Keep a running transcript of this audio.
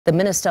The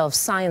Minister of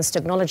Science,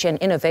 Technology and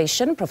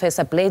Innovation,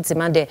 Professor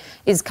Nzimande,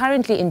 is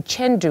currently in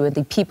Chendu in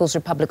the People's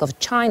Republic of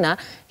China.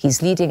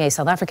 He's leading a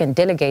South African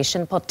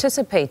delegation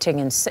participating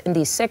in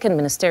the second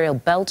Ministerial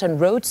Belt and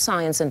Road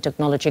Science and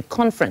Technology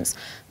Conference.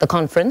 The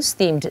conference,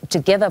 themed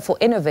Together for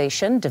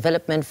Innovation,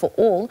 Development for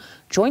All,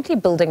 jointly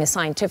building a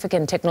scientific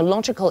and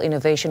technological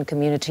innovation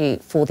community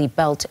for the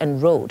Belt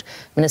and Road.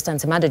 Minister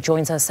Nzimande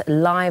joins us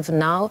live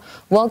now.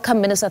 Welcome,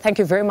 Minister. Thank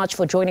you very much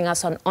for joining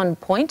us on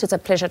Point. It's a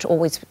pleasure to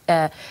always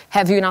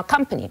have you in our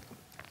company.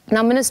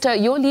 Now, Minister,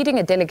 you're leading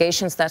a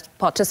delegation that's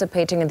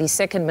participating in the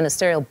second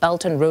Ministerial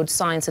Belt and Road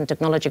Science and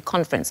Technology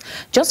Conference.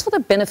 Just for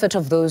the benefit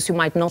of those who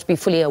might not be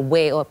fully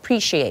aware or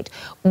appreciate,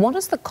 what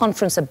is the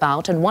conference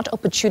about and what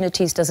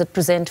opportunities does it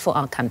present for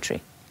our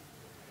country?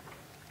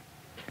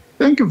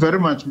 Thank you very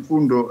much,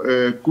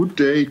 Mfundo. Good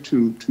day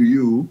to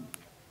you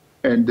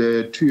and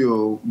to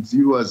your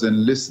viewers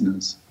and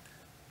listeners.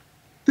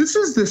 This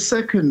is the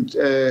second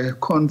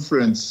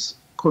conference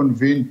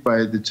convened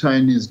by the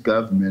Chinese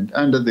government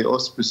under the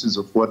auspices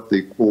of what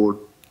they call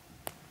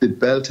the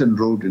Belt and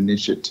Road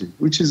Initiative,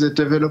 which is a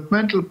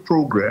developmental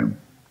program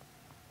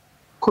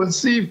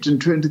conceived in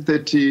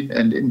 2013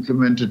 and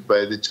implemented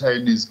by the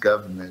Chinese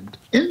government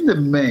in the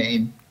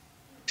main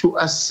to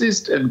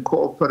assist and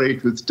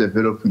cooperate with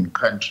developing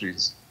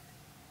countries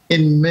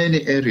in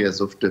many areas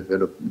of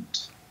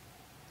development.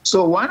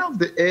 So one of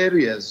the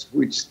areas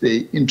which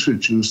they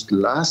introduced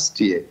last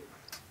year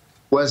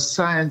was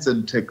science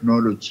and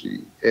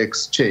technology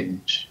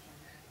exchange,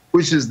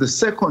 which is the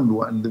second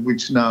one,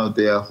 which now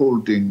they are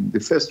holding. The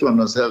first one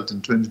was held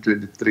in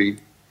 2023,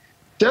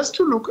 just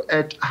to look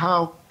at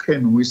how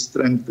can we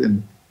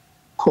strengthen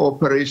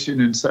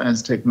cooperation in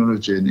science,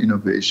 technology, and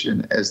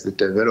innovation as the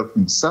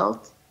developing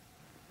South,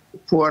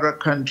 poorer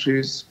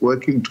countries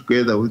working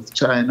together with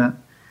China,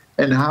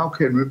 and how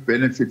can we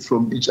benefit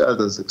from each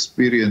other's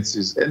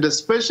experiences, and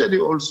especially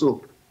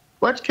also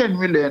what can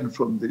we learn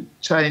from the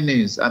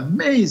Chinese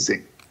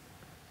amazing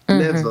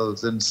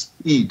levels and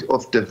speed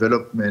of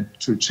development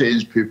to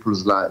change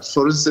people's lives?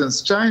 For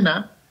instance,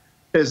 China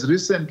has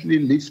recently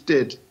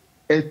lifted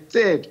a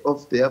third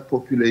of their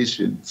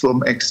population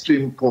from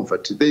extreme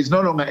poverty. There is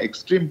no longer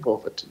extreme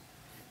poverty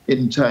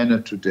in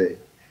China today.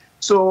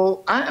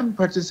 So I am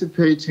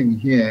participating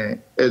here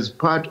as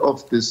part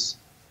of this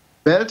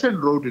Belt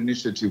and Road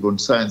Initiative on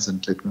science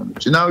and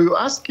technology. Now you're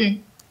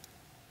asking,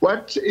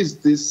 what is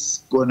this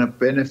going to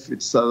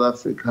benefit South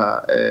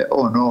Africa?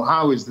 Or no,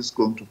 how is this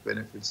going to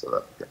benefit South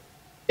Africa?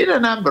 In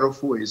a number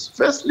of ways.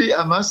 Firstly,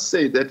 I must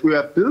say that we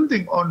are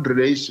building on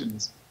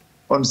relations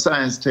on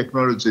science,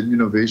 technology, and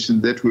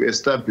innovation that we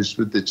established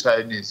with the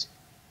Chinese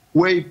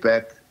way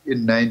back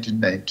in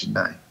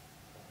 1999.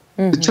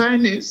 The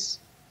Chinese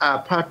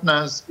are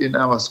partners in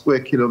our square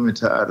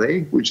kilometer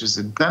array, which is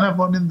in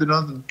Canamon in the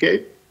Northern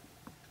Cape.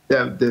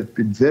 They've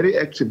been very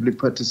actively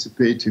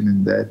participating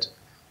in that.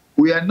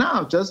 We are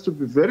now, just to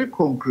be very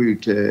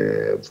concrete,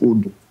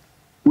 Fundo,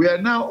 we are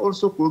now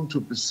also going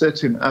to be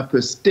setting up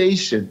a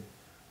station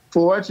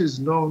for what is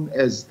known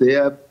as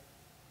their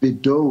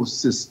BIDO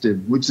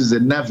system, which is a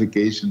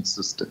navigation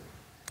system.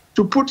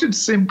 To put it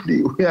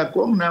simply, we are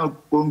now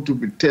going to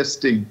be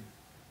testing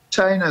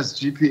China's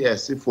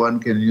GPS, if one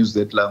can use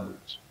that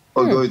language,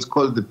 although it's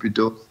called the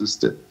BIDO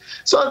system,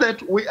 so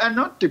that we are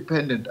not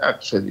dependent,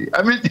 actually.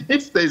 I mean,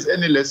 if there's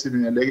any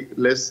lesson we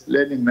are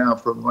learning now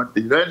from what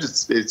the United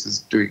States is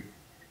doing,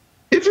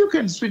 if you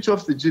can switch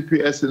off the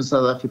GPS in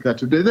South Africa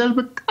today, there'll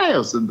be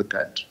chaos in the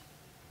country.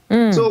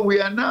 So we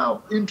are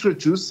now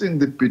introducing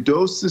the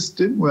BIDO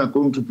system. We are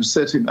going to be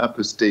setting up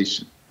a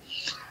station.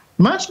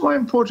 Much more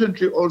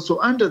importantly, also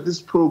under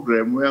this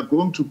program, we are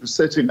going to be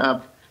setting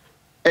up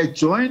a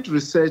joint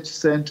research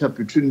center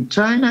between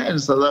China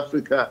and South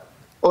Africa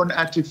on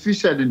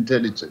artificial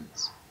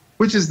intelligence,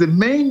 which is the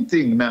main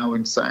thing now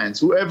in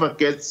science. Whoever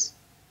gets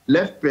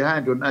left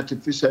behind on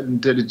artificial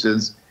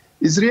intelligence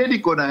is really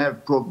going to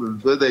have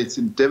problems, whether it's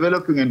in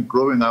developing and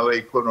growing our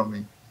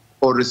economy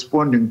or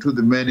responding to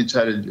the many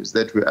challenges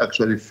that we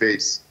actually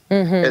face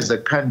as a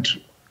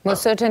country. Well,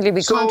 certainly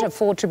we can't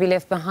afford to be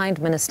left behind,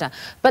 Minister.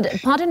 But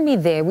pardon me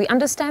there, we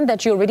understand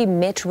that you already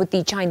met with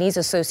the Chinese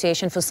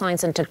Association for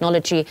Science and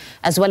Technology,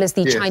 as well as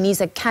the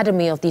Chinese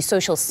Academy of the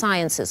Social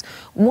Sciences.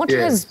 What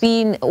has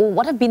been, or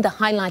what have been the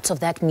highlights of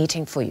that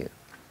meeting for you?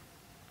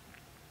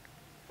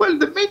 Well,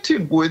 the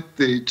meeting with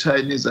the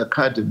Chinese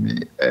Academy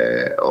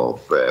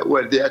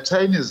the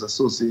Chinese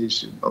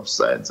Association of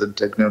Science and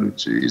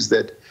Technology is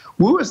that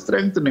we were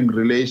strengthening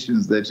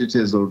relations that it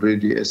has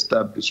already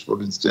established,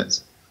 for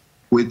instance,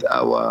 with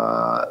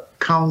our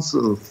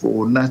Council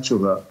for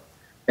Natural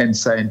and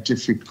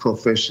Scientific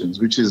Professions,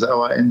 which is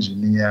our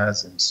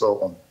engineers and so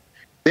on.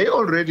 They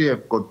already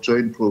have got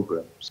joint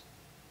programs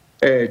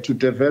to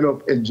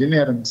develop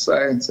engineering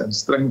science and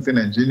strengthen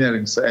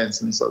engineering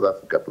science in South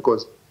Africa,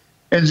 because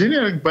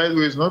engineering, by the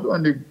way, is not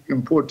only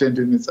important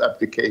in its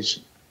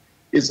application,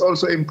 it's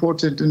also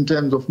important in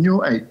terms of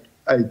new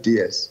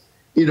ideas,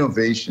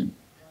 innovation.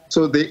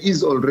 So there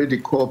is already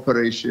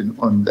cooperation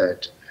on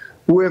that.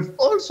 We have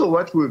also,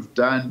 what we've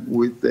done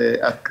with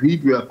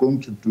agreed we are going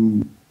to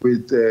do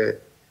with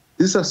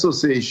this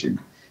association,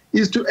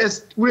 is to,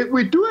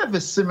 we do have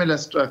a similar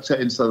structure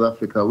in South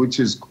Africa, which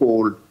is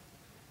called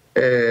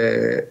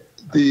the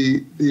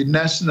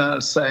National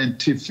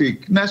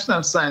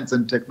Science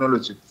and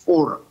Technology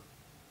Forum,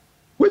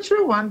 which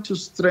we want to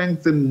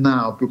strengthen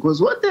now,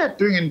 because what they are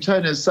doing in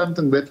China is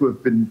something that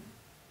we've been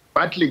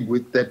battling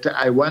with, that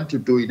I want to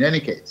do in any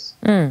case,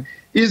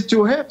 is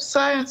to have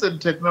science and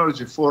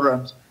technology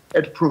forums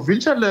at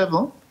provincial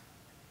level,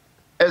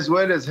 as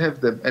well as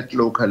have them at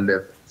local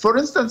level. For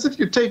instance, if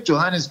you take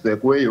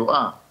Johannesburg, where you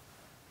are,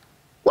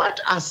 what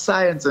are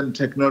science and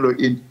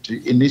technology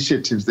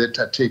initiatives that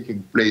are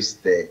taking place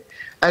there?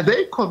 Are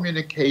they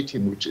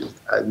communicating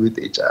with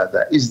each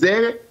other? Is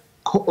there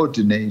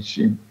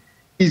coordination?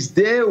 Is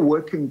there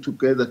working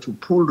together to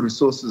pool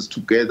resources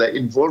together,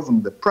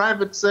 involving the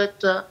private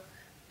sector,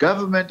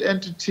 government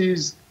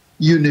entities,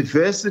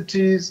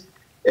 universities,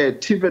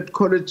 TVET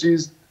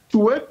colleges, to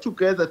work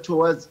together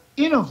towards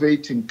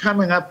innovating,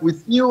 coming up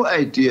with new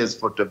ideas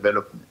for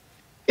development?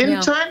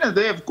 In China,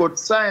 they have got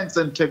science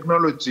and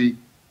technology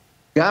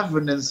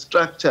governance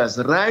structures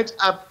right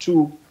up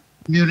to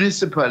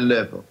municipal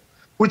level,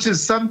 which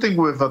is something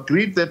we've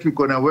agreed that we're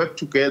going to work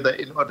together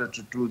in order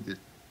to do this.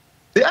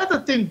 The other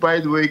thing, by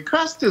the way,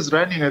 CAST is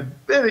running a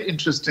very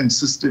interesting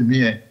system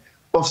here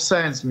of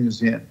science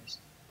museums.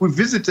 We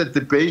visited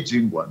the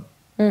Beijing one,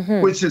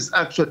 which is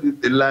actually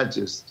the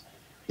largest.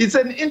 It's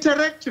an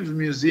interactive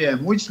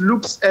museum which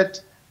looks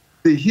at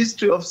the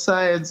history of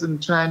science in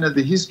China,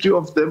 the history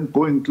of them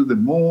going to the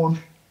moon,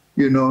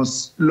 you know,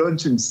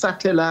 launching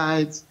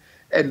satellites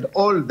and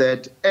all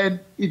that. And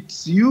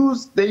it's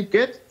used, they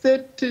get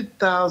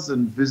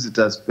 30,000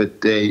 visitors per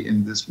day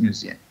in this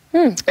museum.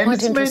 And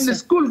it's mainly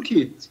school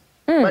kids.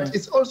 But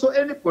it's also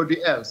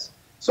anybody else.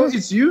 So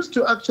it's used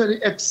to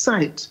actually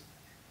excite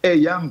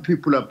young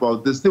people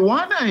about this. The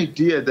one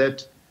idea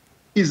that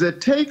is a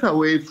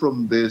takeaway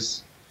from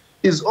this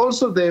is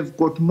also they've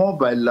got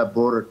mobile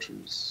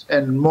laboratories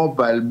and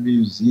mobile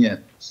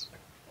museums,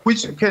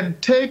 which you can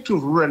take to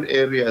rural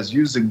areas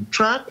using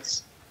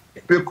trucks,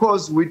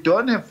 because we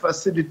don't have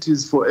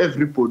facilities for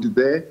everybody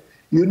there.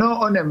 You know,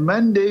 on a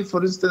Monday,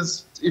 for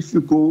instance, if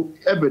you go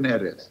urban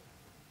areas,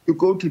 you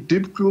go to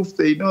Diepkloof,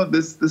 they know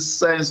this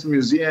science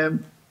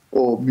museum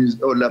or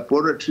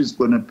laboratory is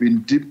going to be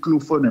in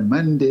Diepkloof on a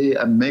Monday.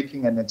 I'm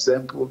making an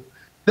example.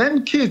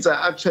 Then kids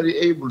are actually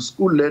able,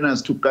 school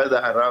learners, to gather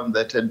around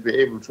that and be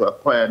able to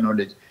acquire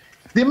knowledge.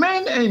 The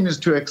main aim is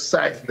to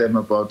excite them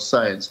about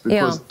science,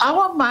 because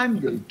our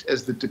mandate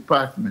as the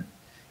department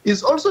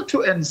is also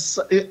to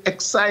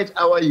excite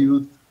our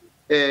youth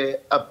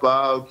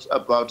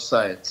about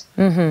science.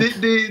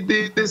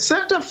 The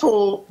Center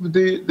for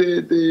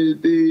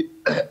the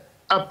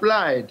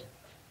Applied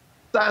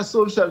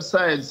Social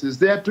Sciences,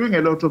 they are doing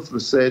a lot of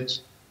research.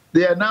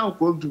 They are now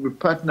going to be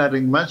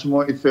partnering much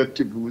more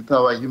effectively with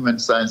our Human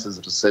Sciences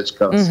Research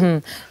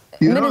Council.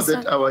 You know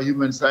that our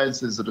Human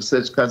Sciences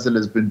Research Council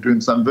has been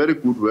doing some very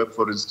good work,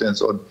 for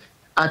instance, on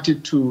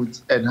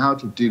attitudes and how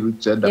to deal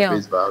with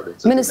gender-based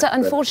violence. Minister,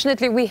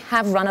 unfortunately, we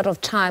have run out of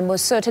time.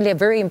 Was certainly a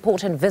very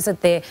important visit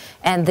there,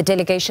 and the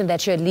delegation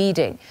that you're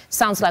leading.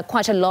 Sounds like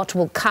quite a lot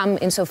will come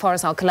insofar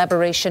as our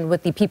collaboration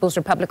with the People's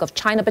Republic of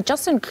China. But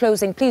just in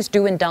closing, please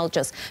do indulge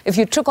us. If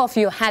you took off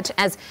your hat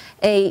as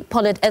a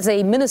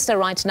minister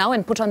right now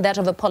and put on that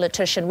of a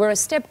politician, we're a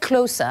step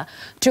closer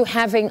to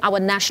having our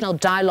national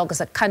dialogue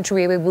as a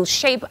country where we will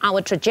shape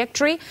our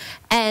trajectory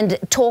and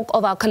talk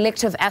of our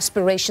collective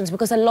aspirations,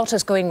 because a lot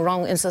is going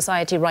wrong in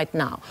society right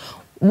now.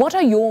 What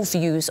are your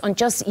views on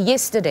just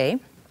yesterday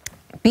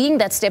being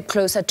that step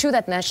closer to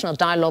that national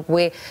dialogue,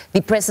 where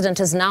the president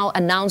has now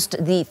announced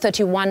the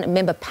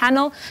 31-member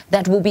panel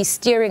that will be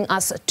steering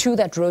us to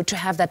that road to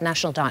have that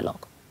national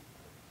dialogue?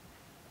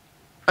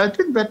 I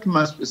think that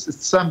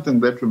it's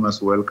something that we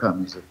must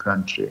welcome as a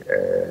country,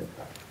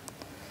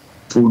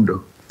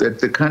 Fundo, that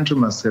the country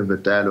must have a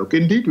dialogue.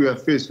 Indeed, we are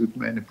faced with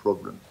many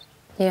problems.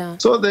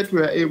 So that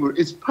we are able,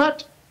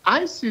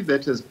 I see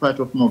that as part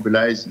of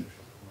mobilizing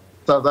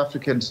South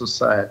African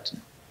society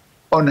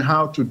on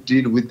how to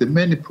deal with the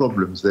many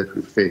problems that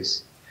we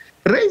face.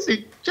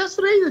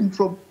 Ranging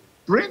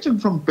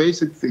from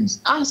basic things.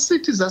 Our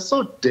cities are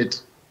so dirty.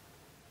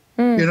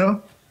 You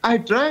know, I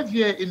drive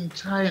here in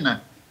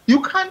China.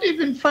 You can't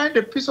even find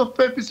a piece of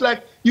paper. It's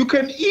like you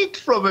can eat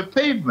from a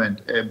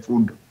pavement,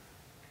 Fundo.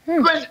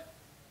 Well,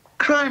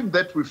 crime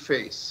that we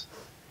face.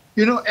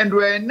 You know, and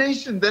we're a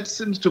nation that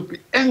seems to be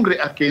angry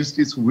against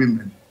its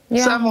women.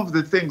 Some of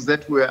the things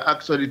that we're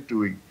actually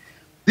doing.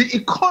 The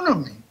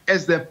economy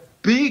as the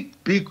big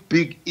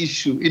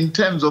issue in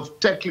terms of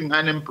tackling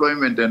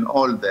unemployment and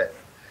all that.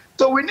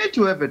 So we need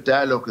to have a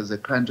dialogue as a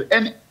country.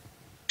 And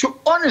to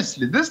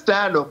honestly, this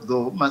dialogue,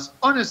 though, must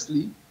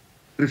honestly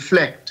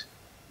reflect,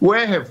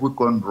 where have we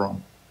gone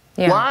wrong?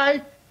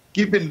 Why,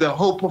 given the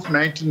hope of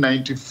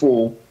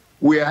 1994,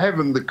 we are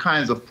having the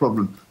kinds of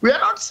problems? We are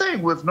not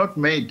saying we've not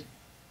made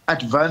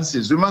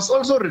advances. We must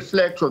also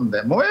reflect on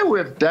them. Where we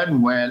have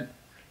done well,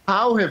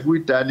 how have we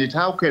done it?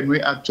 How can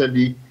we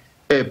actually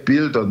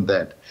build on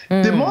that?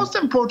 The most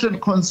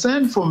important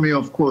concern for me,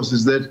 of course,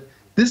 is that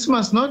this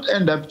must not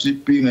end up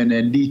being an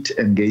elite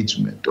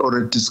engagement or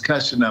a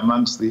discussion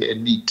amongst the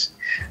elite.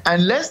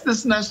 Unless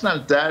this national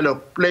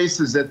dialogue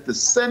places at the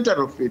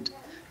center of it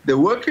the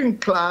working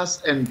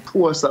class and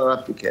poor South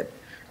African,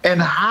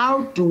 and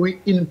how do we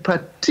in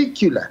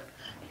particular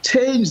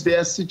change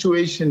their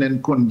situation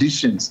and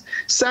conditions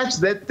such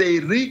that they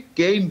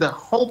regain the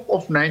hope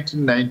of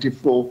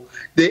 1994,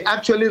 they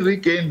actually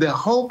regain the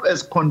hope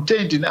as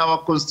contained in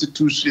our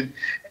Constitution,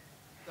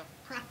 the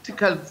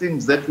practical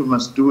things that we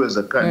must do as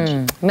a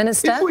country.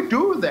 Minister? If we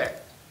do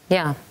that,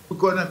 yeah, we're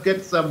going to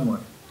get somewhere.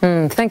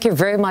 Thank you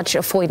very much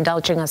for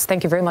indulging us.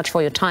 Thank you very much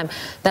for your time.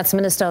 That's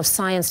Minister of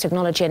Science,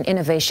 Technology and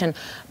Innovation,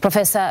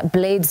 Professor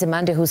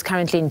Nzimande, who's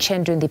currently in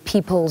Chendu in the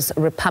People's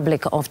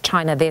Republic of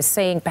China. They're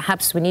saying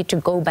perhaps we need to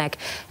go back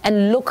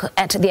and look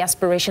at the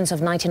aspirations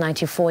of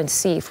 1994 and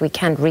see if we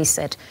can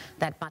reset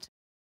that button.